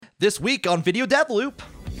This week on Video Deathloop.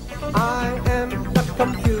 I am the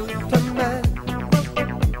computer man.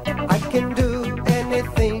 I can do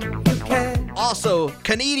anything you can. Also,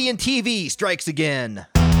 Canadian TV strikes again.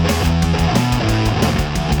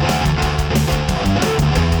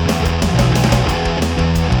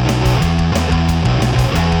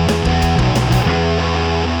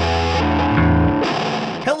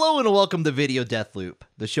 Hello and welcome to Video Deathloop,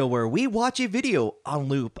 the show where we watch a video on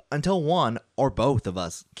loop until one or both of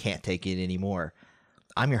us can't take it anymore.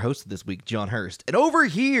 I'm your host this week, John Hurst, and over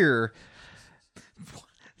here,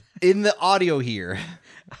 in the audio here,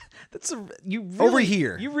 over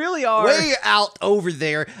here, You really are. way out over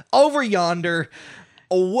there, over yonder,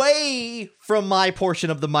 away from my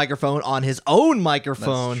portion of the microphone on his own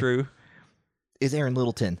microphone. That's true. Is Aaron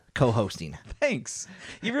Littleton co-hosting? Thanks.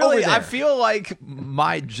 You really, Over there. I feel like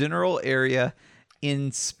my general area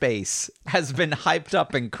in space has been hyped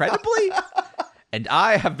up incredibly, and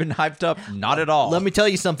I have been hyped up not at all. Let me tell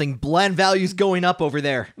you something. Bland value's going up over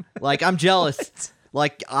there. Like, I'm jealous.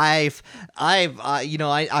 Like, I've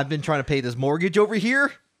been trying to pay this mortgage over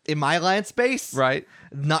here in my land space. Right.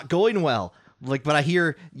 Not going well. Like, but I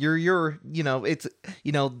hear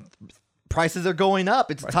prices are going up.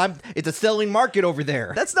 It's time. It's a selling market over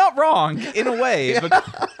there. That's not wrong in a way,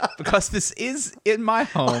 because this is in my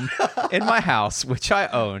home, in my house, which I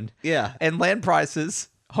own. Yeah. And land prices,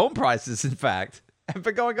 home prices, in fact, have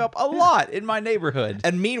been going up a lot in my neighborhood.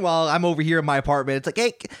 And meanwhile, I'm over here in my apartment. It's like,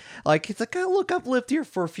 hey, look, I've lived here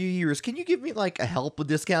for a few years. Can you give me like a help with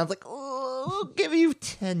discounts? Like, oh, I'll give you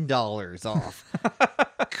 $10 off.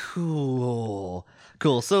 Cool.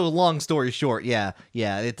 So long story short, yeah.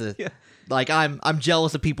 Like, I'm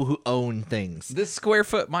jealous of people who own things. This square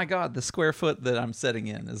foot, my God, the square foot that I'm sitting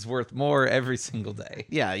in is worth more every single day.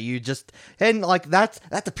 Yeah, and like that's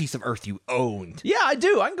a piece of earth you owned. Yeah, I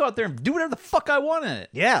do. I can go out there and do whatever the fuck I want in it.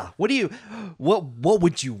 Yeah. What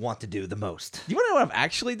would you want to do the most? You want to know what I'm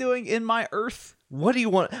actually doing in my Earth? What do you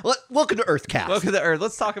want? Welcome to Earthcast. Look at the Earth.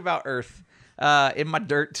 Let's talk about Earth. In my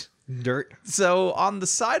dirt. So on the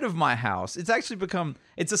side of my house, it's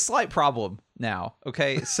a slight problem now.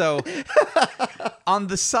 Okay. So on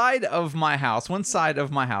the side of my house, one side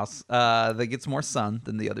of my house, that gets more sun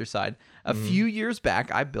than the other side. A few years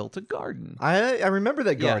back, I built a garden. I remember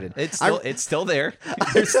that garden. Yeah, it's still there.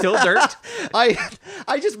 There's still dirt.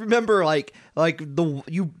 I just remember like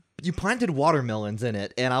you planted watermelons in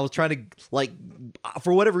it, and I was trying to, like,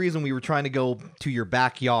 for whatever reason, we were trying to go to your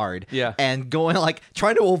backyard. Yeah. And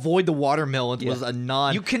trying to avoid the watermelons was a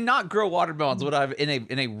non. You cannot grow watermelons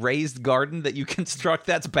in a raised garden that you construct.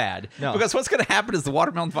 That's bad. No. Because what's going to happen is the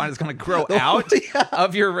watermelon vine is going to grow out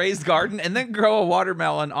of your raised garden and then grow a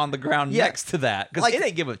watermelon on the ground next to that. Because it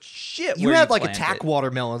ain't give a shit. You where had you like plant attack it.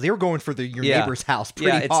 watermelons. They were going for your neighbor's house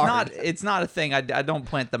pretty hard. It's not a thing. I don't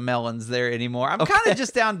plant the melons there anymore. I'm kind of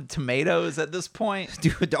just down to tomatoes at this point.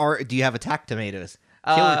 Do you have attack tomatoes?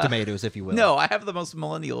 Killer tomatoes, if you will. No, I have the most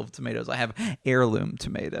millennial of tomatoes. I have heirloom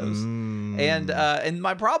tomatoes, and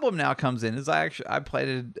my problem now comes in is I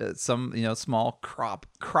planted some small crop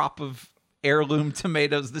of heirloom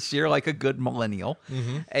tomatoes this year, like a good millennial,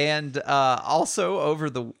 and also over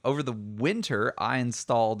the winter I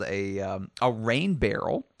installed a rain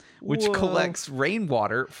barrel which collects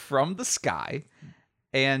rainwater from the sky.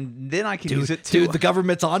 And then I can use it to... Dude, the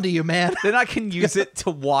government's onto you, man. Then I can use it to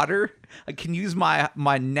water. I can use my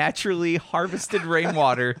naturally harvested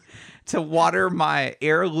rainwater to water my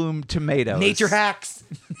heirloom tomatoes. Nature hacks.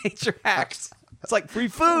 Nature hacks. It's like free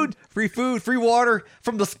food. Free food, free water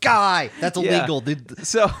from the sky. That's illegal.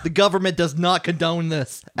 So the government does not condone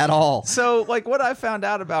this at all. So, like, what I found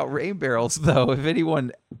out about rain barrels, though, if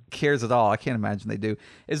anyone cares at all, I can't imagine they do,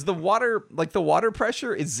 is the water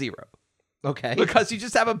pressure is zero. Okay. Because you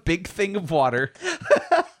just have a big thing of water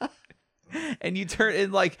and you turn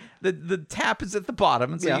in, like, the tap is at the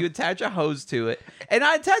bottom. And so you attach a hose to it. And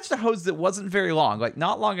I attached a hose that wasn't very long, like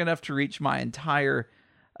not long enough to reach my entire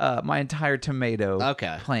tomato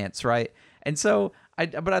plants. Right. And so I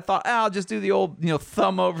thought, I thought, just do the old,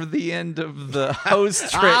 thumb over the end of the hose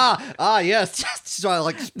trick. Yes. Just try to,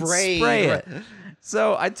 like, spray it.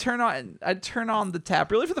 So I turn on the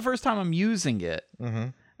tap really for the first time I'm using it.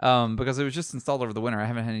 Because it was just installed over the winter. I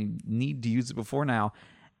haven't had any need to use it before now.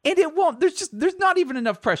 And it won't, there's not even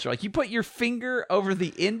enough pressure. Like, you put your finger over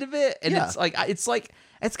the end of it, and it's kind of like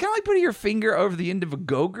putting your finger over the end of a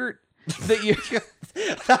Go-Gurt. that you.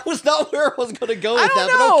 That was not where I was going to go with I don't that.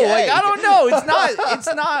 know. But okay. Like I don't know.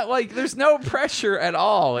 It's not like there's no pressure at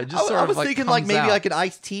all. It just sort I of was like thinking comes like maybe out. like an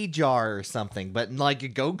iced tea jar or something, but like a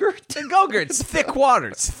Go-Gurt. And Go-Gurt, it's thick water.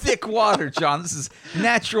 It's thick water, John. This is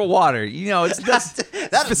natural water. You know,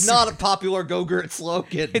 That is not a popular Go-Gurt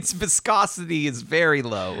slogan. Its viscosity is very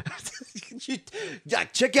low. Yeah,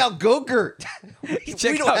 check out Go-Gurt. We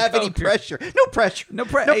Check don't out have any Go-Gurt. pressure. No pressure. No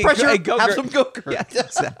No hey, pressure. Hey, Have Go-Gurt. some Go-Gurt. Yeah,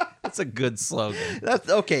 that's a good slogan. That's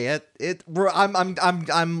okay.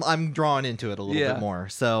 I'm drawn into it a little Yeah. bit more.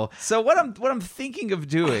 So So what I'm thinking of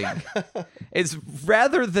doing is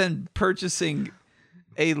rather than purchasing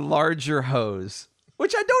a larger hose,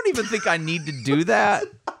 which I don't even think I need to do that.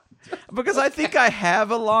 Because I think I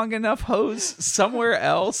have a long enough hose somewhere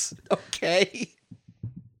else. okay.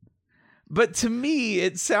 But to me,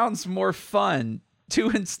 it sounds more fun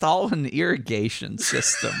to install an irrigation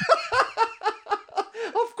system.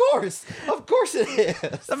 Of course it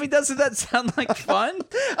is. I mean, doesn't that sound like fun?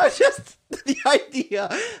 I just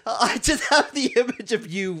have the image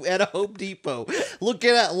of you at a Home Depot looking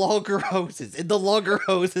at longer hoses in the longer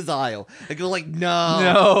hoses aisle. I go like,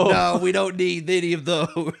 no, we don't need any of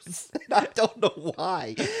those. And I don't know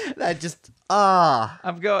why. That just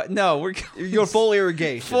I'm going. No, we're you're full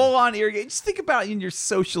irrigation. full on irrigation. Just think about it in your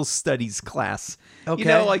social studies class. Okay. You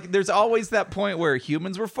know, like there's always that point where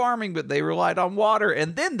humans were farming, but they relied on water,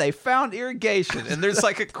 and then they found irrigation. And there's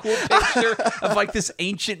like a cool picture of like this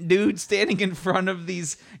ancient dude standing in front of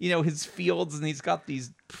these, you know, his fields, and he's got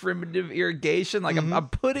these primitive irrigation. Like I'm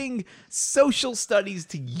putting social studies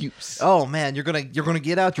to use. Oh man, you're gonna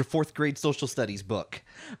get out your 4th grade social studies book.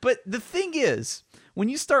 But the thing is, when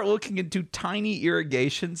you start looking into tiny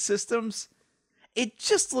irrigation systems, it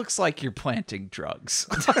just looks like you're planting drugs.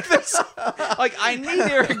 Like, I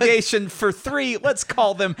need irrigation for 3, let's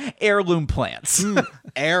call them heirloom plants.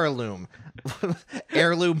 Heirloom.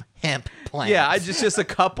 Heirloom hemp plants. Yeah, I just a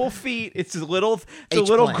couple feet. It's a little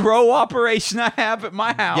H-plants. grow operation I have at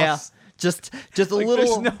my house. Yeah. Just a Like,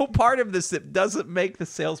 little. There's no part of this that doesn't make the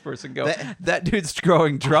salesperson go, that dude's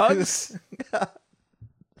growing drugs.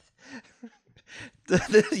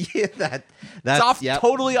 Yeah, that's It's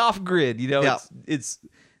totally off grid. You know, Yeah. it's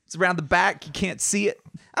around the back. You can't see it.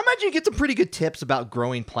 I imagine you get some pretty good tips about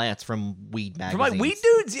growing plants from weed magazines. From like weed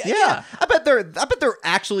dudes. Yeah. I bet they're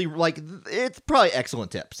actually like, it's probably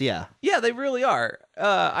excellent tips. Yeah. Yeah, they really are.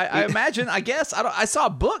 I imagine. I guess I saw a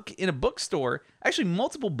book in a bookstore. Actually,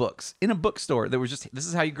 multiple books in a bookstore. That was just, this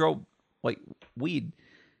is how you grow like weed.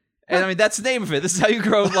 And I mean, that's the name of it. This is how you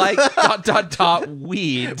grow like ...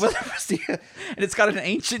 weed. And it's got an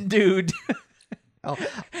ancient dude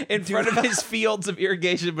in front of his fields of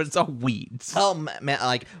irrigation, but it's all weeds. Oh man,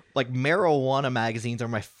 like marijuana magazines are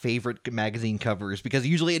my favorite magazine covers because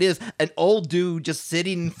usually it is an old dude just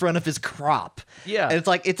sitting in front of his crop. Yeah. And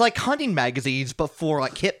it's like hunting magazines but for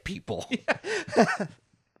like hip people. Yeah.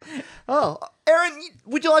 Oh, Aaron,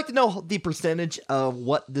 would you like to know the percentage of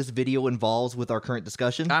what this video involves with our current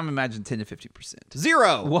discussion? I'm imagining 10 to 50%.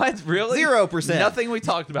 0. What? Really? 0%. Nothing we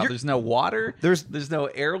talked about. There's no water. There's no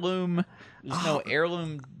heirloom. There's no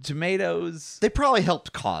heirloom tomatoes. They probably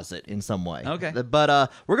helped cause it in some way. Okay.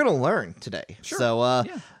 But we're going to learn today. Sure. So,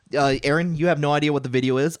 Aaron, you have no idea what the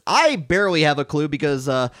video is. I barely have a clue because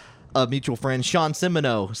a mutual friend, Sean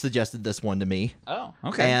Simino, suggested this one to me. Oh,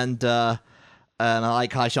 okay. And I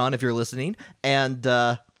like, hi, Sean, if you're listening. And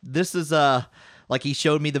this is like he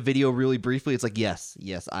showed me the video really briefly. It's like, yes,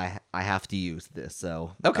 I have to use this.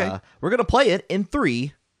 So okay, we're gonna play it in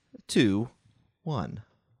 3, 2, 1.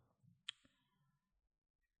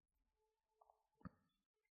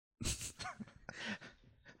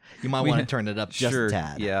 You might want to turn it up just a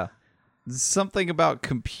tad. Yeah, something about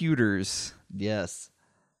computers. Yes,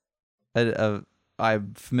 I'm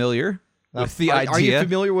familiar with the idea. Are you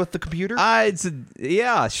familiar with the computer?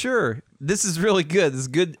 Yeah, sure. This is really good. This is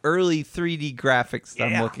good early 3D graphics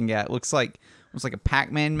that I'm looking at. Looks like a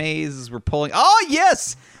Pac-Man maze as we're pulling. Oh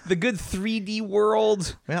yes, the good 3D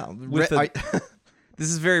world. Yeah,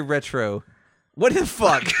 this is very retro. What the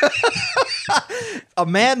fuck? A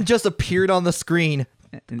man just appeared on the screen,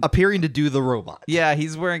 appearing to do the robot. Yeah,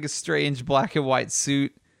 he's wearing a strange black and white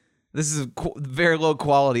suit. This is very low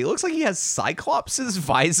quality. It looks like he has Cyclops'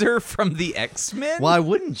 visor from the X-Men. Why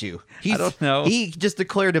wouldn't you? I don't know. He just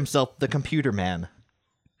declared himself the computer man.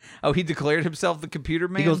 Oh, he declared himself the computer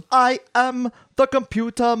man? He goes, I am the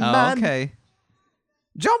computer man. Okay.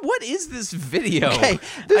 John, what is this video? Okay,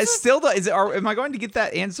 I still don't. Am I going to get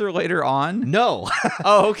that answer later on? No.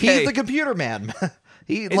 Oh, okay. He's the computer man.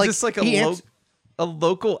 Is this like a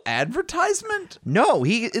local advertisement? No,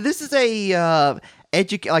 this is a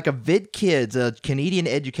like a Vid Kids, a Canadian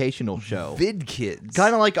educational show. Vid Kids.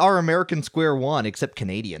 Kind of like our American Square One, except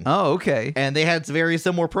Canadian. Oh, okay. And they had very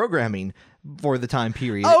similar programming for the time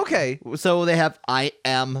period. Oh, okay. So they have I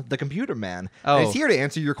Am the Computer Man. Oh. And he's here to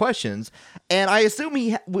answer your questions. And I assume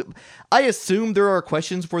I assume there are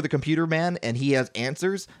questions for the Computer Man and he has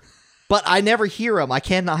answers. But I never hear him. I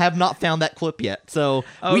have not found that clip yet. So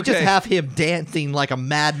we just Okay. have him dancing like a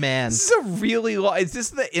madman. This is a really long. Is this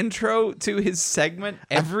the intro to his segment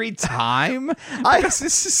every time? Because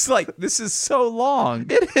this is so long.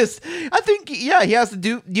 It is. I think, yeah, you have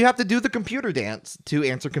to do the computer dance to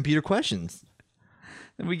answer computer questions.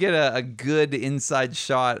 And we get a good inside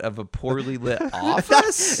shot of a poorly lit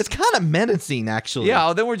office. It's kind of menacing, actually.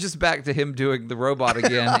 Yeah, then we're just back to him doing the robot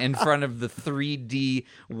again in front of the 3D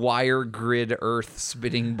wire grid Earth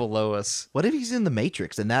spitting below us. What if he's in the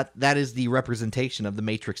Matrix and that is the representation of the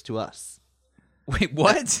Matrix to us? Wait,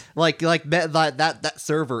 what? Like that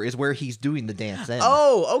server is where he's doing the dance in.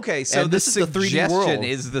 Oh, okay. So And the this is the 3D suggestion world.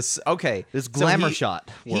 is this. Okay, This So glamour shot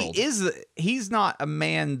world. He's not a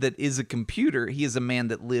man that is a computer. He is a man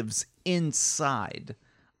that lives inside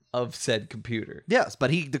of said computer. Yes, but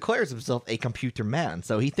he declares himself a computer man,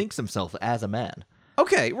 so he thinks himself as a man.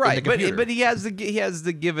 Okay, right. computer. But he has to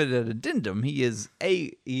give it an addendum. He is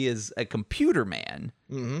a computer man.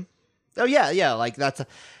 Oh yeah, like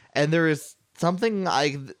and there is something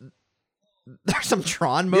there's some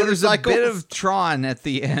Tron There's a motorcycles. bit of Tron at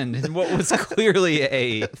the end, and what was clearly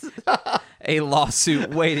a lawsuit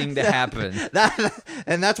waiting to happen.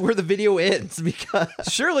 and that's where the video ends because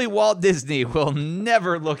Surely Walt Disney will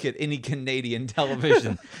never look at any Canadian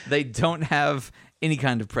television. They don't have any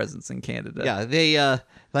kind of presence in Canada. yeah,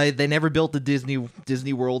 they never built the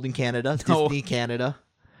Disney World in Canada. No. Disney Canada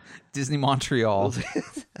Disney Montreal.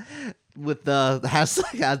 with has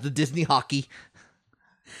the Disney hockey.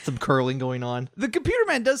 Some curling going on. The Computer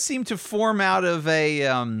Man does seem to form out of a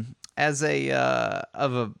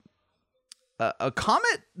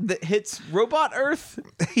comet that hits Robot Earth.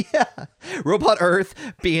 Yeah, Robot Earth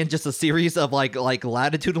being just a series of like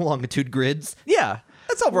latitude and longitude grids. Yeah,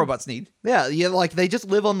 that's all robots need. Yeah, like they just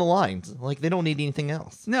live on the lines. Like they don't need anything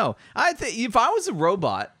else. No, I think if I was a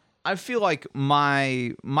robot, I feel like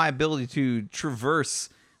my ability to traverse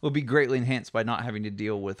will be greatly enhanced by not having to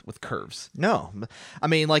deal with curves. No, I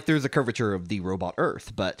mean like there's a curvature of the robot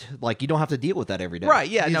Earth, but like you don't have to deal with that every day. Right?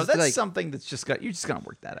 Yeah. You No, just, that's like, something that's you're just gonna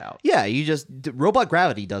work that out. Yeah, robot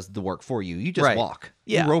gravity does the work for you. You just Right. walk.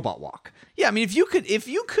 Yeah. You robot walk. Yeah. I mean, if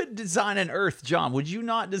you could design an Earth, John, would you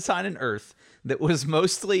not design an Earth that was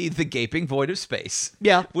mostly the gaping void of space?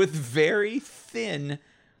 Yeah. With very thin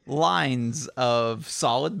lines of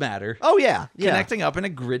solid matter. Oh yeah, yeah. Connecting up in a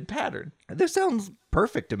grid pattern. This sounds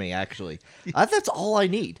perfect to me. Actually, that's all I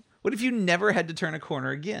need. What if you never had to turn a corner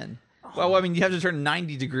again? Well, I mean, you have to turn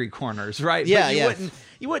 90-degree corners, right? Yeah, but yeah.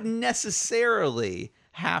 You wouldn't necessarily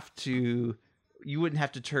have to. You wouldn't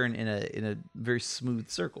have to turn in a very smooth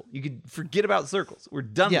circle. You could forget about circles. We're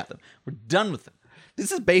done Yeah. with them. We're done with them.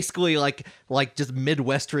 This is basically like just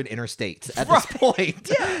Midwestern interstates at this point.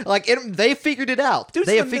 Yeah. Like they figured it out. Dudes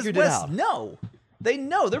they in have the figured it Midwest out. know. They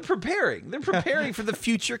know. They're preparing. They're preparing for the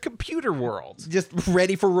future computer world. Just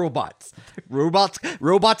ready for robots.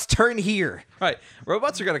 Robots turn here. Right.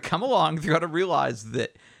 Robots are going to come along. They're going to realize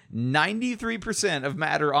that 93% of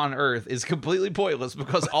matter on Earth is completely pointless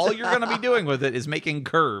because all you're going to be doing with it is making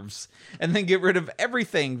curves, and then get rid of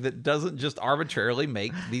everything that doesn't just arbitrarily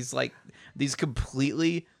make these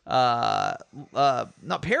completely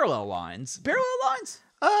not parallel lines. Parallel lines?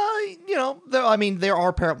 There are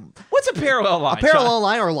What's a parallel line? parallel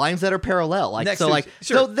line or lines that are parallel. Like Next so, to- like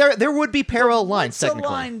sure. so there would be parallel lines It's a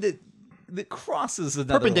technically. line that crosses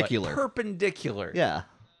another Perpendicular. line. Perpendicular. Yeah,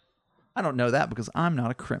 I don't know that because I'm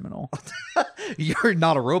not a criminal. you're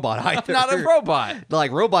not a robot either. I'm not a robot.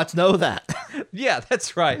 Like robots know that. Yeah,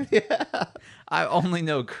 that's right. Yeah. I only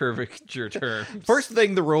know curvature terms. First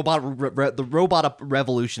thing the robot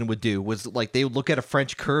revolution would do was like they would look at a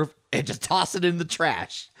French curve and just toss it in the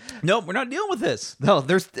trash. Nope, we're not dealing with this. No,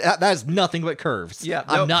 that is nothing but curves. Yeah,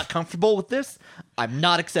 I'm nope. not comfortable with this. I'm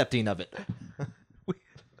not accepting of it.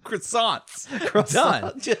 Croissants.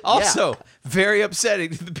 Done. Yeah. Also, very upsetting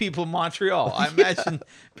to the people of Montreal. I imagine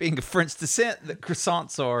being of French descent that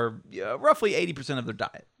croissants are roughly 80% of their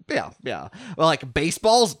diet. Yeah. Well, like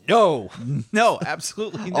baseballs, no. No,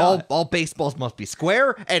 absolutely not. All baseballs must be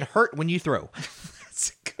square and hurt when you throw.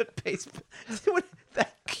 That's a good baseball.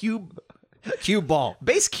 That cube Cube ball.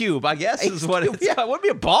 Base cube, I guess, is what cube, it's yeah. It wouldn't be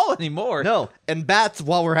a ball anymore. No, and bats,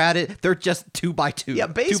 while we're at it, they're just 2x2. Yeah,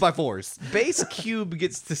 2x4s. Base cube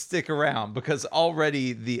gets to stick around because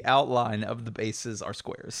already the outline of the bases are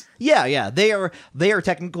squares. Yeah. They are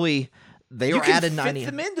technically You are can at a fit 90.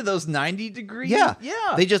 them into those 90 degree. Yeah.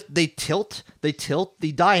 Yeah. They tilt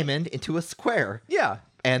the diamond into a square. Yeah.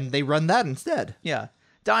 And they run that instead. Yeah.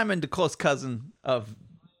 Diamond, a close cousin of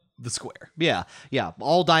the square. Yeah.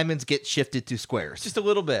 All diamonds get shifted to squares. Just a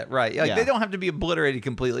little bit, right? Like, Yeah. they don't have to be obliterated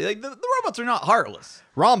completely. Like, the robots are not heartless.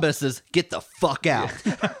 Rhombuses, get the fuck out.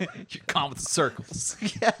 You're gone with the circles.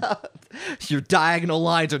 Yeah. Your diagonal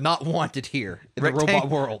lines are not wanted here in the robot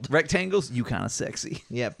world. Rectangles, you kind of sexy.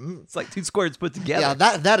 Yeah. It's like two squares put together.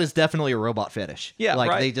 Yeah, that is definitely a robot fetish. Yeah,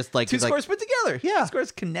 like right? they just like two it's like- squares put together. Yeah. Two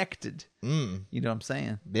squares connected. You know what I'm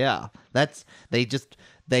saying? Yeah,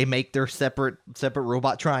 they make their separate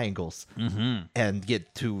robot triangles and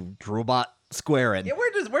get to robot squaring. Yeah,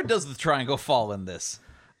 where does the triangle fall in this?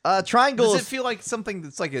 Triangles. Does it feel like something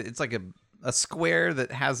that's like a square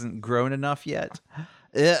that hasn't grown enough yet?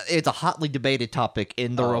 It's a hotly debated topic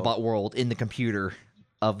in the robot world, in the computer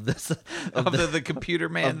of this Of the computer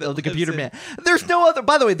man of the computer man. There's no other.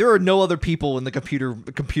 By the way, there are no other people in the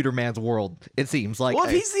computer man's world. It seems like. Well,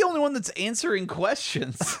 if he's the only one that's answering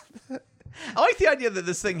questions. I like the idea that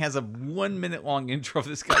this thing has a 1 minute long intro of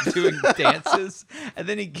this guy doing dances, and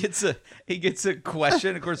then he gets a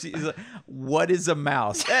question. Of course, he's like, "What is a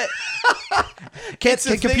mouse?" Can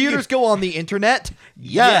computers go on the internet?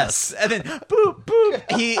 Yes. And then boop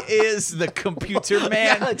boop. He is the computer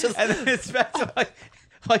man. Yeah, and then it's back to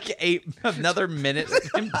like another minute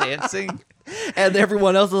of him dancing. And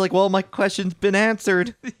everyone else is like, "Well, my question's been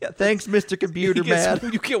answered. Thanks, Mr. Computer Man."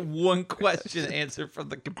 You get one question answered from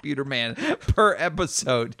the computer man per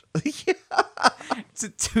episode. It's a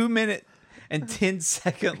 2 minute and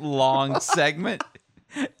 10-second long segment.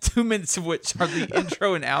 2 minutes of which are the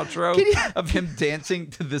intro and outro of him dancing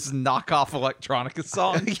to this knockoff electronica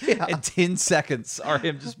song. Yeah. And 10 seconds are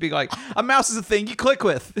him just being like, a mouse is a thing you click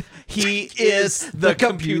with. He is the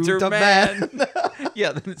computer man.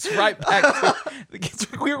 Yeah, then it's right back to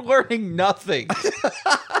we're learning nothing.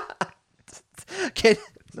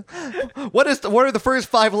 What are the first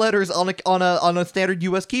 5 letters on a standard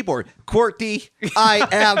US keyboard? QWERTY. I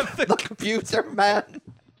am the computer man.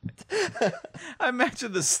 I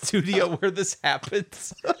imagine the studio where this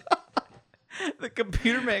happens. The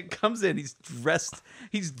computer man comes in. He's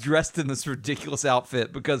dressed in this ridiculous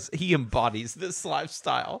outfit because he embodies this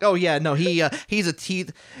lifestyle. Oh yeah, no, he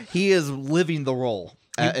is living the role,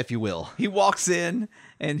 if you will. He walks in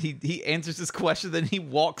and he answers this question, then he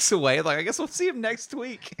walks away. Like, I guess we'll see him next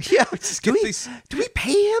week. Yeah, do we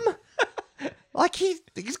pay him? Like he's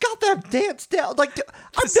got that dance down. Like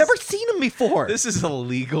I've never seen him before. This is a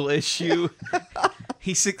legal issue.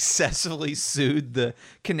 He successfully sued the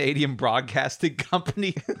Canadian Broadcasting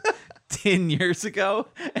Company 10 years ago,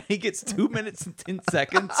 and he gets 2 minutes and 10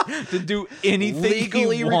 seconds to do anything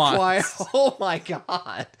legally he wants. required. Oh my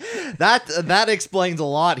god, that explains a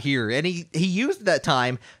lot here. And he used that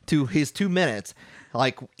time to his 2 minutes.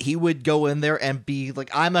 Like he would go in there and be like,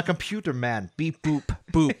 "I'm a computer man. Beep boop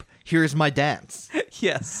boop. Here's my dance."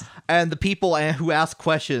 Yes. And the people who ask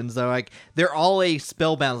questions are like, they're all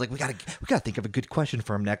spellbound. Like we gotta think of a good question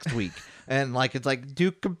for him next week. And like it's like,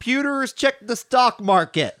 do computers check the stock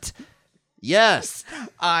market? Yes.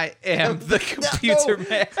 I am the computer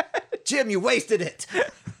man. Jim, you wasted it.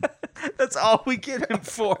 That's all we get him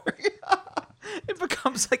for. It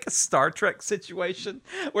becomes like a Star Trek situation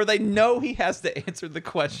where they know he has to answer the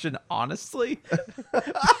question honestly.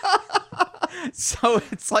 So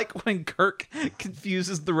it's like when Kirk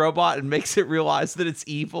confuses the robot and makes it realize that it's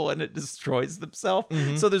evil and it destroys themselves.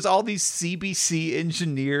 Mm-hmm. So there's all these CBC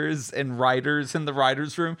engineers and writers in the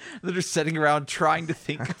writer's room that are sitting around trying to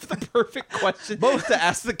think of the perfect question to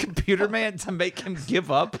ask the computer man to make him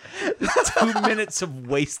give up 2 minutes of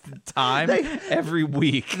wasted time every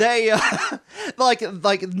week. They like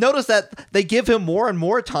notice that they give him more and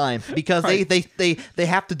more time because they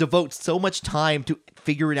have to devote so much time to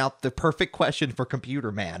figuring out the perfect question for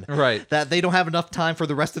Computer Man, right? That they don't have enough time for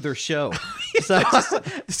the rest of their show.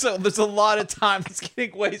 So there's a lot of time that's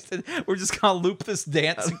getting wasted. We're just gonna loop this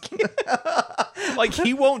dance again. Like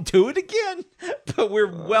he won't do it again, but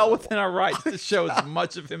we're well within our rights to show as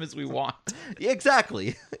much of him as we want.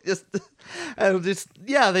 Exactly.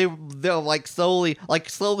 They'll like slowly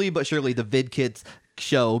but surely the VidKids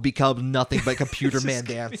show becomes nothing but Computer Man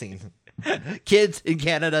dancing. Kids in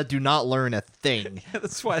Canada do not learn a thing.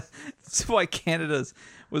 That's why Canada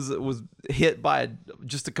was hit by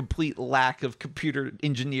just a complete lack of computer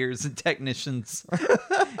engineers and technicians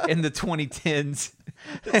in the 2010s.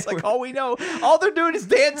 It's like all we know, all they're doing is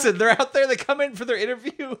dancing. They're out there. They come in for their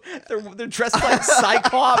interview. They're dressed like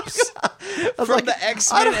Cyclops from the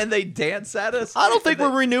X-Men, and they dance at us. I don't think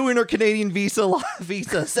we're renewing our Canadian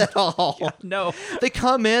visas at all. Yeah, no, they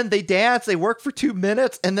come in, they dance, they work for 2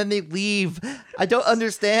 minutes, and then they leave. I don't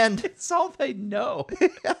understand. It's all they know.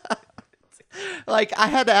 Like I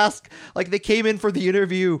had to ask, like they came in for the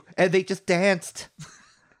interview and they just danced,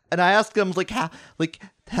 and I asked them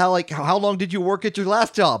how long did you work at your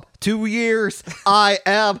last job? 2 years. I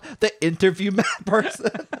am the interview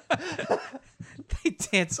person. They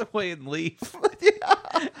dance away and leave.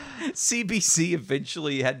 Yeah. CBC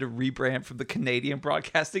eventually had to rebrand from the Canadian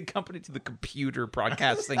Broadcasting Company to the Computer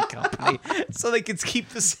Broadcasting Company so they could keep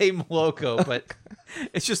the same logo, but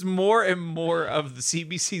it's just more and more of the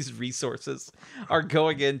CBC's resources are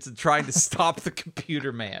going into trying to stop the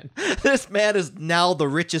computer man. This man is now the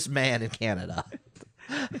richest man in Canada.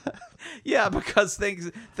 Yeah, because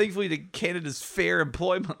thankfully to Canada's fair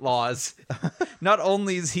employment laws, not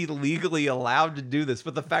only is he legally allowed to do this,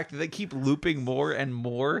 but the fact that they keep looping more and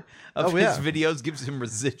more of his videos gives him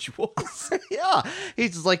residuals. Yeah,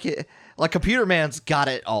 he's just like Computer Man's got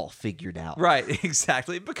it all figured out. Right,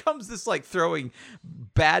 exactly. It becomes this like throwing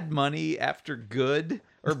bad money after good.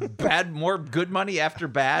 Or more good money after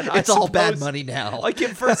bad. It's all bad money now. Like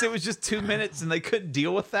at first it was just 2 minutes and they couldn't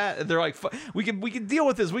deal with that. And they're like, we can deal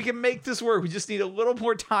with this. We can make this work. We just need a little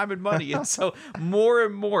more time and money. And so more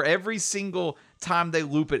and more, every single time they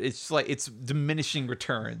loop it, it's just like it's diminishing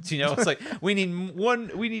returns. You know, it's like we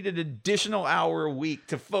need an additional hour a week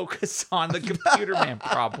to focus on the Computer Man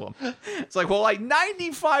problem. It's like, well, like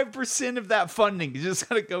 95% of that funding is just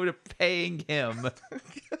gonna go to paying him.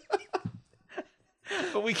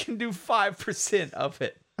 But we can do 5% of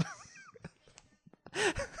it.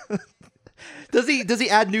 Does he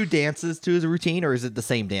add new dances to his routine, or is it the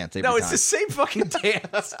same dance every time? No, it's the same fucking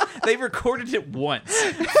dance. They recorded it once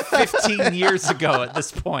 15 years ago at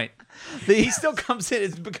this point. He still comes in.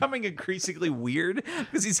 It's becoming increasingly weird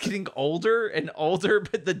because he's getting older and older,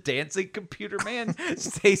 but the dancing Computer Man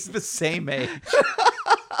stays the same age.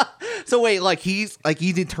 So wait, he's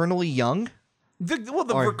eternally young? The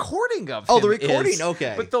recording of him. Oh, the recording, is,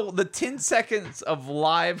 okay. But the 10 seconds of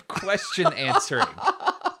live question answering.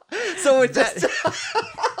 So it just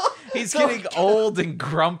he's getting old and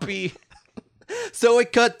grumpy. So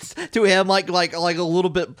it cuts to him like a little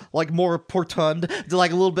bit like more portund, to like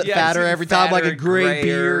a little bit fatter every time, like a gray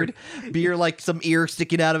beard, like some ear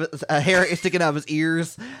sticking out of it, hair sticking out of his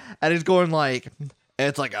ears, and he's going like.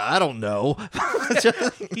 It's like, I don't know.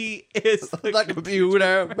 He is the computer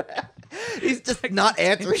man. He's just not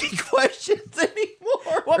answering questions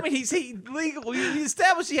anymore. Well, I mean, he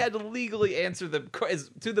established he had to legally answer them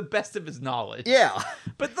to the best of his knowledge. Yeah.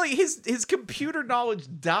 But like his computer knowledge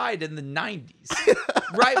died in the 90s,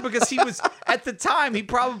 right? Because he was, at the time, he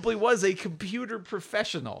probably was a computer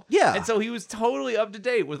professional. Yeah. And so he was totally up to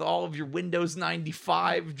date with all of your Windows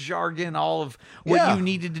 95 jargon, all of what you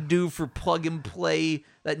needed to do for plug and play,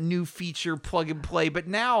 that new feature, plug and play. But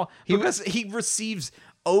now, because he receives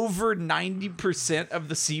over 90% of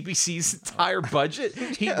the CBC's entire budget,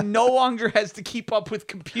 he no longer has to keep up with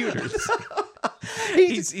computers.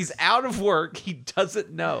 He's out of work. He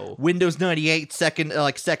doesn't know. Windows 98 second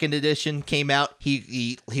edition came out.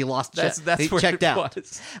 He lost. That's he where checked it out.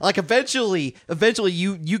 was. Like eventually you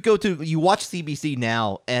watch CBC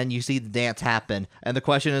now and you see the dance happen, and the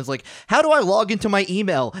question is like, how do I log into my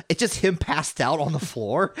email? It's just him passed out on the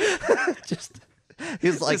floor.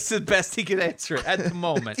 He's like, it's the best he could answer at the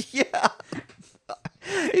moment. Yeah.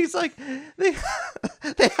 He's like, they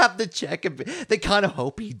have to check him. They kind of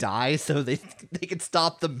hope he dies so they can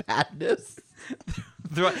stop the madness.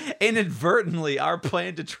 Inadvertently, our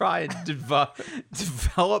plan to try and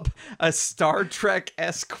develop a Star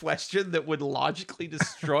Trek-esque question that would logically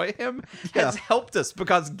destroy him has helped us,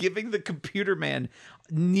 because giving the Computer Man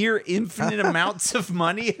near infinite amounts of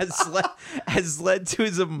money has led to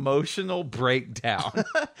his emotional breakdown.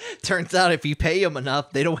 Turns out if you pay him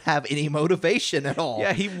enough, they don't have any motivation at all.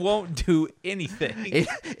 Yeah, he won't do anything.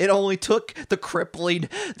 It only took the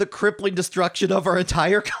crippling destruction of our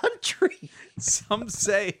entire country. Some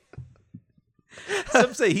say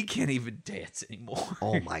he can't even dance anymore.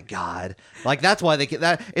 Oh my god! Like that's why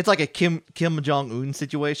it's like a Kim Jong-un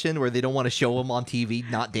situation where they don't want to show him on TV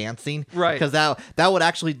not dancing, right? Because that would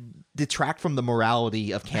actually detract from the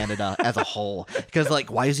morality of Canada as a whole. Because,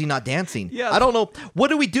 like, why is he not dancing? Yeah. I don't know. What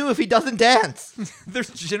do we do if he doesn't dance? There's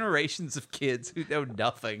generations of kids who know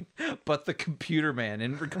nothing but the Computer Man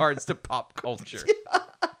in regards to pop culture.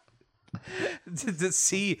 to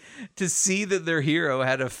see that their hero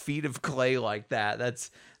had a feat of clay like that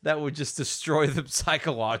would just destroy them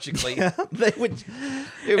psychologically. Yeah, they would.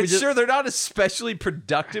 Sure, they're not especially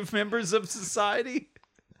productive members of society,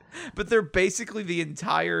 but they're basically the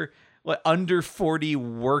entire like under 40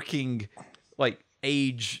 working like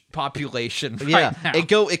age population right now.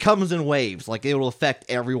 It comes in waves. Like, it will affect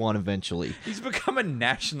everyone eventually. He's become a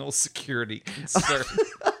national security concern.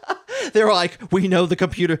 They're like, we know the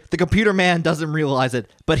computer man doesn't realize it,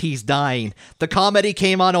 but he's dying. The comedy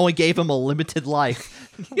came on, only gave him a limited life.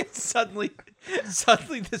 Yeah, suddenly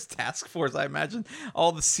this task force, I imagine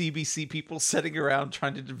all the CBC people sitting around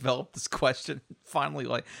trying to develop this question. Finally,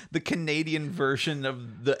 like the Canadian version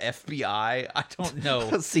of the FBI. I don't know.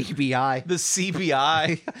 CBI. The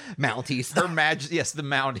CBI. Mounties. Her Majesty, yes, the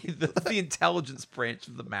Mountie. The intelligence branch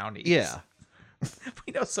of the Mounties. Yeah.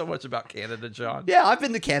 We know so much about Canada, John. Yeah, I've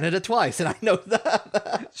been to Canada twice, and I know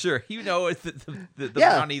that. Sure, you know the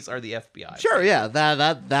Mounties are the FBI. Sure, yeah,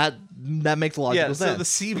 that makes a logical sense.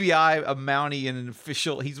 So the CBI, a Mountie, and an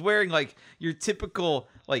official. He's wearing like your typical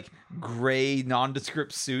like gray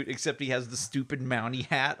nondescript suit, except he has the stupid Mountie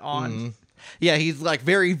hat on. Mm. Yeah, he's like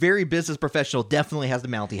very, very business professional. Definitely has the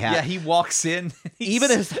Mountie hat. Yeah, he walks in. Even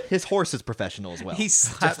his horse is professional as well. He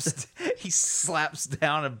slaps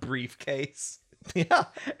down a briefcase. Yeah.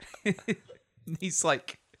 He's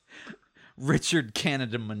like Richard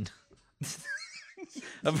Canadaman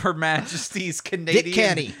of Her Majesty's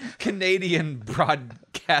Canadian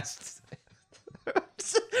broadcast.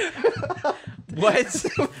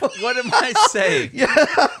 What am I saying? Yeah.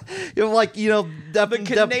 You're like, the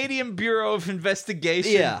Canadian Bureau of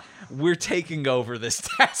Investigation. Yeah. We're taking over this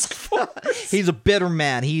task force. He's a bitter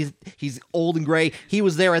man. He's old and gray. He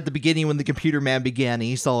was there at the beginning when the Computer Man began, and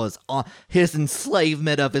he saw his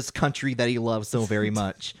enslavement of his country that he loves so very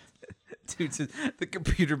much. Dude, the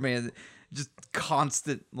Computer Man, just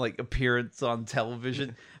constant like appearance on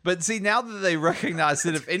television. But see, now that they recognize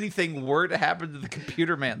that if anything were to happen to the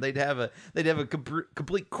Computer Man, they'd have a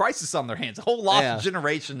complete crisis on their hands, a whole lost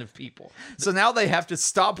generation of people. So now they have to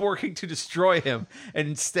stop working to destroy him and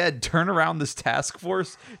instead turn around this task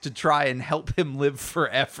force to try and help him live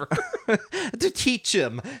forever. To teach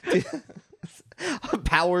him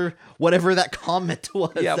power, whatever that comment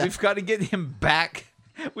was. Yeah, we've got to get him back.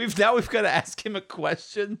 We've got to ask him a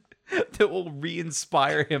question that will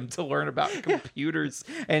re-inspire him to learn about computers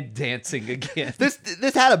and dancing again.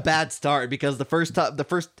 This had a bad start because the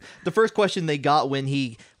first question they got when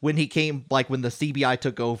he came, like when the CBI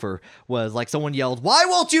took over, was like someone yelled, "Why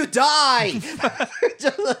won't you die?"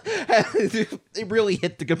 It really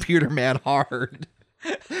hit the Computer Man hard.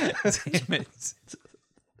 Damn it!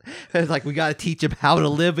 It's like, we got to teach him how to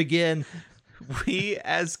live again. We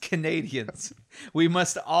as Canadians, we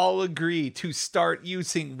must all agree to start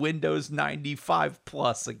using Windows 95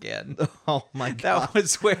 Plus again. Oh my God. That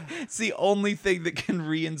was where it's the only thing that can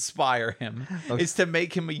re-inspire him is to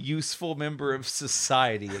make him a useful member of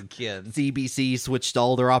society again. CBC switched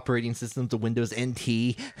all their operating systems to Windows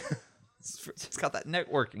NT. It's got that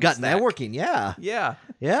networking. Networking, yeah. Yeah.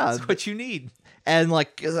 Yeah. That's what you need. And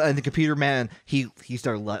the Computer Man, he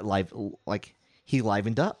started he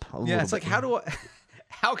livened up. It's like,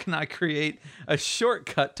 how can I create a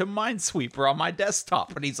shortcut to Minesweeper on my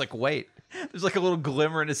desktop? And he's like, wait, there's like a little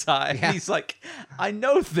glimmer in his eye. Yeah. He's like, I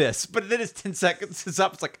know this, but then his 10 seconds is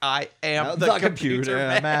up. It's like, I am the computer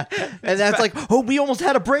man. And that's like, we almost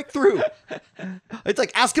had a breakthrough. It's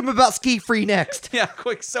like, ask him about Ski Free next. Yeah,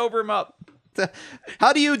 quick, sober him up.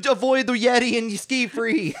 How do you avoid the Yeti and Ski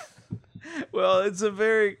Free? Well, it's a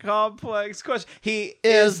very complex question. He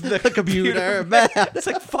is the computer man. It's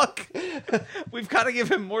like, fuck. We've got to give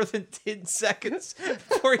him more than 10 seconds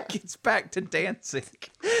before he gets back to dancing.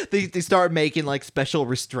 They start making like special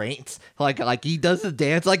restraints. Like he does the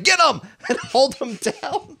dance, like, get him and hold him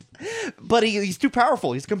down. But he's too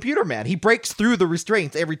powerful. He's a Computer Man. He breaks through the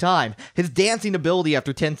restraints every time. His dancing ability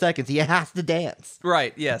after 10 seconds, he has to dance.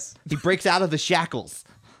 Right, yes. He breaks out of the shackles.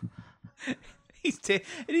 And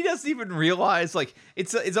he doesn't even realize, like,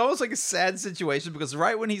 it's almost like a sad situation because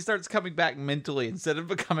right when he starts coming back mentally, instead of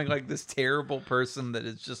becoming like this terrible person that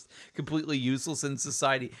is just completely useless in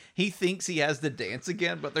society, he thinks he has to dance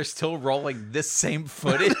again, but they're still rolling this same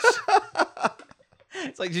footage.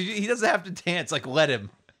 It's like, he doesn't have to dance. Like, let him.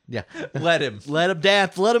 Yeah. Let him. Let him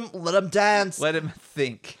dance. Let him dance. Let him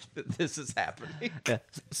think that this is happening. Yeah.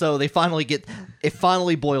 So they finally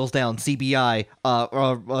boils down. CBI.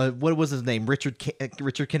 What was his name? Richard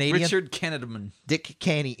Canadian. Richard Kennedyman. Dick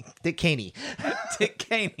Caney. Dick Caney.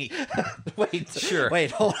 Wait. Sure.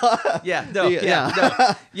 Wait. Hold on. Yeah. No. Yeah.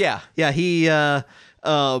 No. Yeah. Yeah. He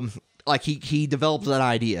develops that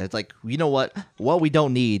idea. It's like, you know what? What we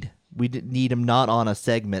don't need. We need him not on a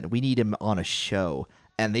segment. We need him on a show.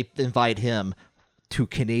 And they invite him to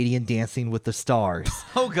Canadian Dancing with the Stars.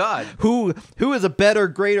 Oh God. Who is a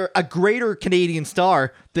greater Canadian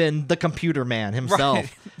star than the Computer Man himself? Right.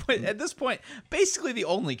 But at this point, basically the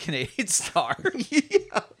only Canadian star.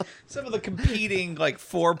 Yeah. Some of the competing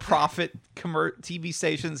for-profit TV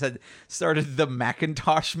stations had started the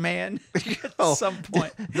Macintosh Man at some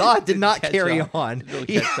point. No, it did not carry on. Didn't really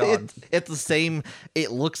catch on. It's the same.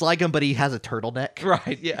 It looks like him, but he has a turtleneck.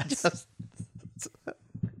 Right. Yes.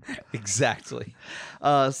 Exactly.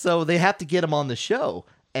 So they have to get him on the show,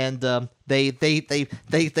 and they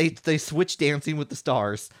switch Dancing with the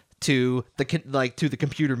Stars to the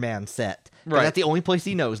Computer Man set. Right. That's the only place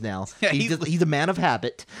he knows now. Yeah, he's a man of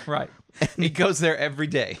habit. Right. He goes there every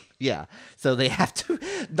day. Yeah. So they have to,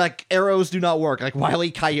 arrows do not work. Like Wile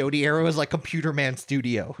E. Coyote arrow is like Computer Man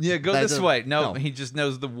Studio. Yeah, go this way. No, he just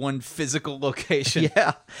knows the one physical location.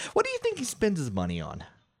 Yeah. What do you think he spends his money on?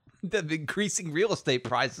 The increasing real estate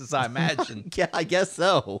prices, I imagine. Yeah, I guess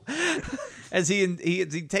so. As he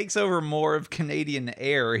takes over more of Canadian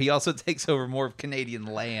air, he also takes over more of Canadian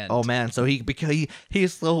land. Oh man, so he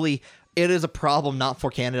slowly. It is a problem not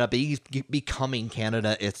for Canada, but he's becoming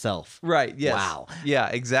Canada itself. Right. Yes. Wow. Yeah.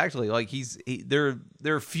 Exactly. Like there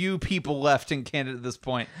are few people left in Canada at this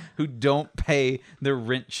point who don't pay their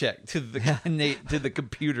rent check to the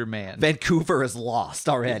Computer Man. Vancouver is lost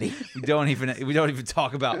already. We don't even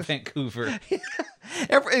talk about Vancouver.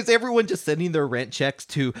 Is everyone just sending their rent checks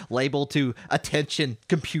to attention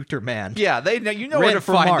Computer Man? Yeah. Where to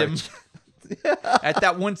find him. At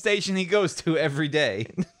that one station he goes to every day.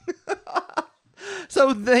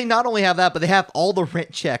 So they not only have that, but they have all the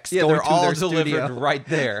rent checks. Yeah, going they're to all their delivered studio. right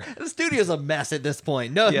there. The studio's a mess at this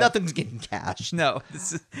point. No, nothing's getting cashed. No,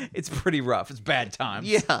 it's pretty rough. It's bad times.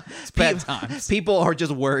 Yeah, it's bad times. People are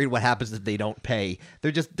just worried what happens if they don't pay.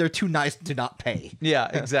 They're too nice to not pay. Yeah,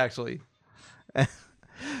 exactly.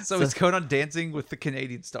 So he's going on Dancing with the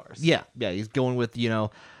Canadian Stars. Yeah, he's going with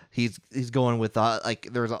He's going with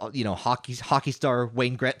there's a hockey star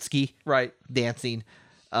Wayne Gretzky right dancing,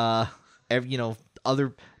 the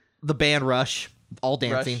band Rush all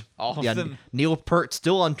dancing, Rush, all of them. Neil Peart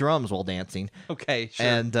still on drums while dancing. Okay, sure.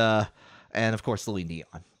 And of course Celine Dion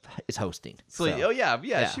is hosting. Oh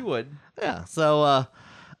yeah, she would. Yeah, so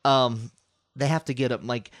they have to get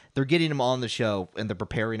him, they're getting him on the show and they're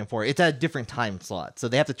preparing him for it. It's at a different time slot, so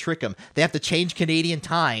they have to trick him. They have to change Canadian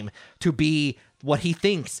time to be what he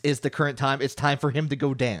thinks is the current time. It's time for him to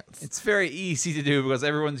go dance. It's very easy to do because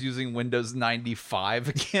everyone's using Windows 95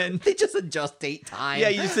 again. They just adjust date time. Yeah,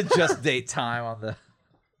 you just adjust date time on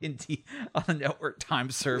the network time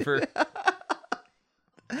server.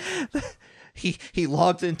 He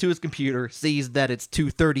logs into his computer, sees that it's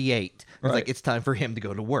 2:38. He's like, it's time for him to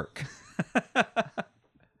go to work.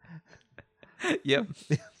 Yep.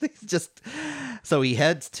 So he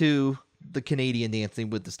heads to the Canadian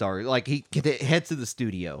Dancing with the Stars. He heads to the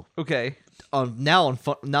studio. Okay. Now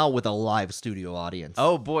with a live studio audience.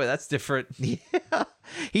 Oh boy, that's different. Yeah.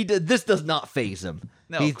 This does not faze him.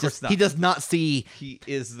 No, of course not. He does not see. He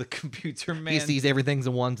is the Computer Man. He sees everything's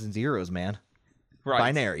in ones and zeros, man. Right.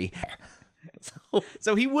 Binary.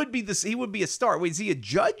 So he would be a star. Wait, is he a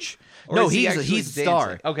judge? Or no, is he's a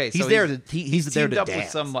star. Okay, he's so there to he's there teamed to up dance.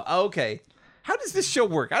 with someone. Okay. How does this show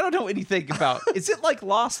work? I don't know anything about. Is it like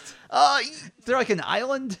Lost? Is there like an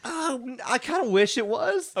island? I kind of wish it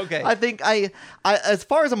was. Okay. I think I as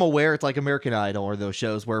far as I'm aware, it's like American Idol or those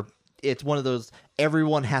shows where it's one of those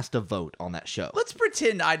everyone has to vote on that show. Let's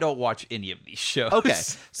pretend I don't watch any of these shows. Okay.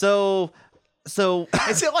 So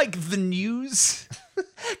is it like the news?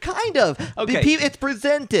 Kind of. Okay. It's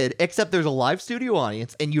presented, except there's a live studio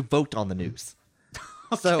audience and you vote on the news.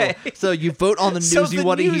 Okay. So you vote on the news you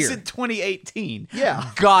want to hear. in 2018.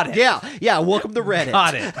 Yeah. Got it. Yeah. Welcome to Reddit.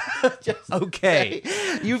 Got it. Okay.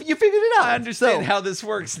 You figured it out. I understand how this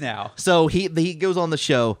works now. So he goes on the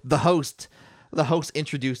show. The host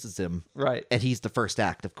introduces him. Right. And he's the first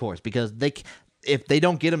act, of course, because if they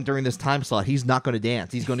don't get him during this time slot, he's not going to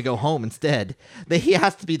dance. He's going to go home instead. He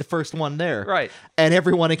has to be the first one there. Right. And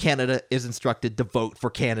everyone in Canada is instructed to vote for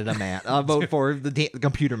Canada Man. Vote for the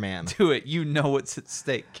Computer Man. Do it. You know what's at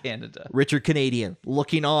stake, Canada. Richard Canadian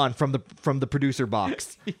looking on from the producer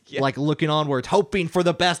box. Yeah. Like looking onwards, hoping for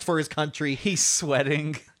the best for his country. He's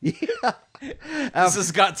sweating. Yeah. This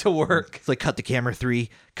has got to work. It's like cut to camera 3,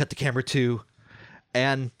 cut to camera 2.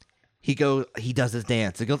 And he does his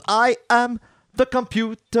dance. He goes, I am the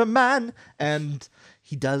Computer Man, and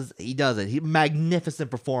he does it. Magnificent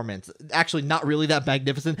performance. Actually, not really that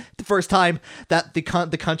magnificent. The first time that the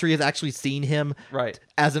country has actually seen him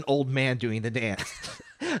as an old man doing the dance.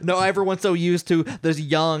 No, everyone's so used to this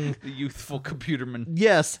young, youthful computerman.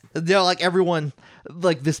 Yes, like everyone,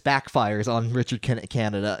 like this backfires on Richard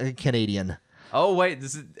Canadian. Oh wait,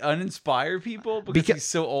 does it uninspire people because he's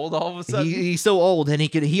so old all of a sudden? He's so old, and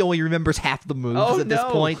he only remembers half the moves at this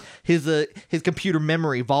point. His computer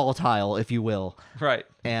memory volatile, if you will. Right.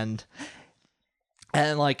 And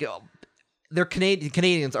like they're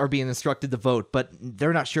Canadians are being instructed to vote, but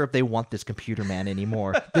they're not sure if they want this Computer Man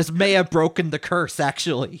anymore. This may have broken the curse,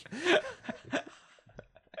 actually.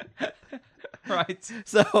 Right.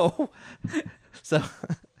 So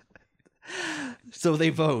they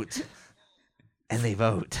vote. And they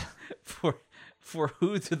vote. For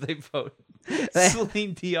who do they vote?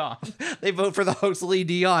 Celine Dion. They vote for the host, Celine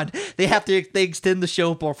Dion. They extend the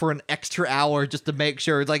show for an extra hour just to make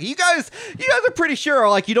sure. It's like, you guys are pretty sure,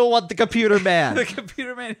 like, you don't want the Computer Man. The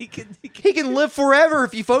Computer Man, he can live forever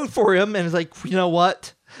if you vote for him. And it's like, you know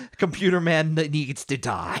what? Computer Man needs to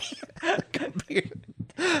die.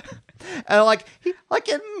 And like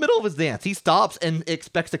in the middle of his dance, he stops and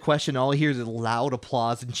expects a question. All he hears is loud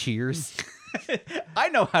applause and cheers. I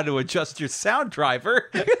know how to adjust your sound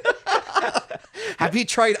driver. Have you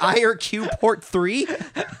tried IRQ port 3?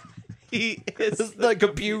 He is the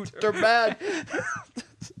Computer Man.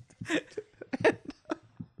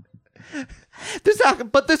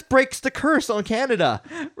 But this breaks the curse on Canada.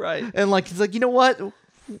 Right. And like, he's like, you know what?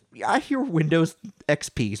 I hear Windows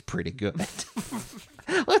XP is pretty good.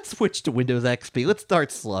 Let's switch to Windows XP. Let's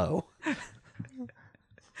start slow.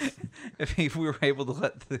 If we were able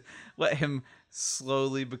to let him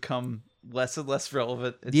slowly become less and less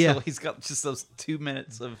relevant until he's got just those 2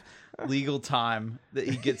 minutes of legal time that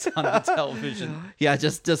he gets on the television. Yeah,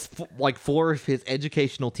 just like for his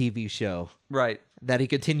educational TV show. Right. That he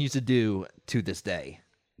continues to do to this day.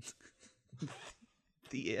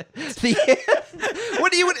 The end.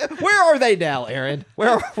 Where are they now, Aaron?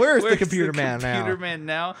 Where's the Computer Man now? Computer Man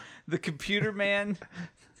now? The Computer Man,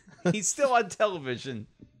 he's still on television.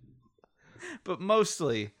 But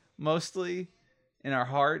mostly in our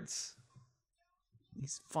hearts,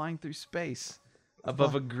 he's flying through space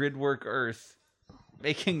above a gridwork Earth,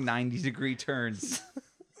 making 90-degree turns.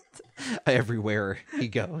 Everywhere he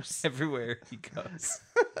goes. Everywhere he goes.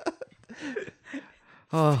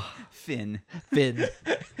 Oh, Finn. The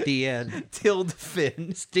end. Tilde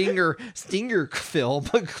Finn. Stinger film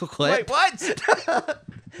clip. Wait, what?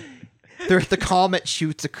 The comet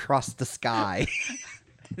shoots across the sky.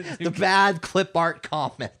 The bad clip art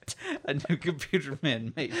comet. A new Computer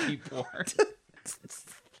Man may be born.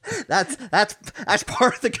 That's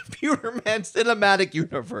part of the Computer Man cinematic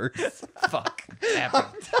universe. Fuck.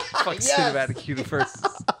 Fuck cinematic universe.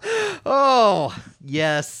 Oh,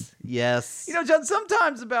 yes. You know, John,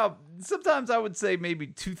 sometimes I would say maybe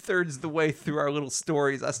 2/3 of the way through our little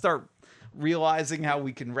stories, I start realizing how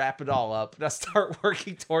we can wrap it all up, and I start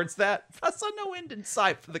working towards that. I saw no end in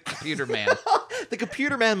sight for the Computer Man. The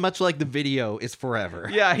Computer Man, much like the video, is forever.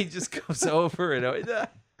 Yeah, he just goes over and over.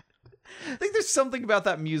 I think there's something about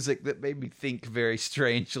that music that made me think very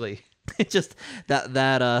strangely. It's just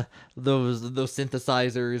those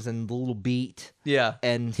synthesizers and the little beat,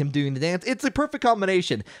 and him doing the dance. It's a perfect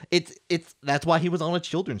combination. It's that's why he was on a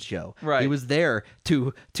children's show. Right, he was there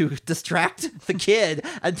to distract the kid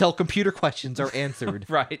until computer questions are answered.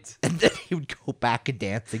 Right, and then he would go back and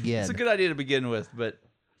dance again. It's a good idea to begin with, but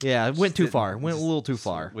yeah, it went too far. Went a little too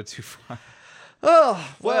far. Went too far.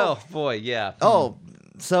 Oh well, boy, yeah. Oh.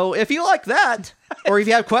 So if you like that, or if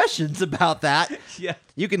you have questions about that,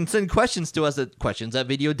 you can send questions to us at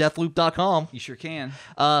questions@videodeathloop.com. You sure can.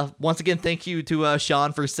 Once again, thank you to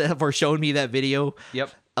Sean for showing me that video.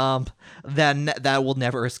 Yep. That will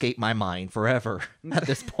never escape my mind forever at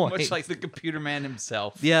this point. Much like the Computer Man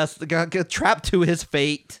himself. Yes, the guy got trapped to his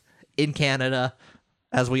fate in Canada,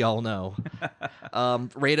 as we all know.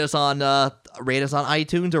 Rate us on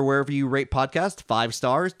iTunes or wherever you rate podcasts. 5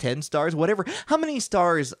 stars, 10 stars, whatever. How many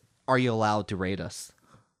stars are you allowed to rate us?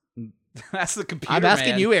 That's the computer I'm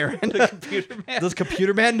asking man. you, Aaron. The computer man. Does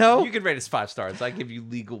Computer Man know? You can rate us 5 stars. I give you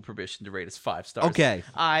legal permission to rate us 5 stars. Okay.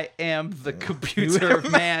 I am the computer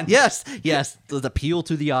man. Yes. The appeal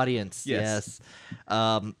to the audience. Yes.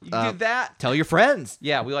 Yes. You do that. Tell your friends.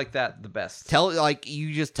 Yeah, we like that the best.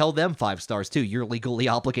 You just tell them 5 stars too. You're legally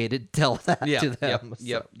obligated to tell that Yeah. to them.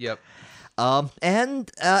 Yep.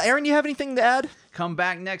 And Aaron, you have anything to add? Come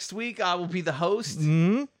back next week. I will be the host.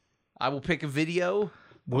 Mm-hmm. I will pick a video.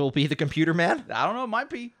 Will be the Computer Man? I don't know. It might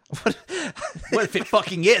be. What if it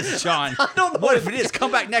fucking is, John? I don't know. What if it is?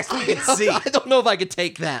 Come back next week and see. I don't know if I could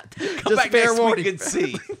take that. Come back next week and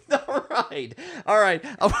see. All right.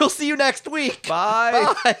 We'll see you next week.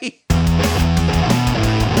 Bye. Bye.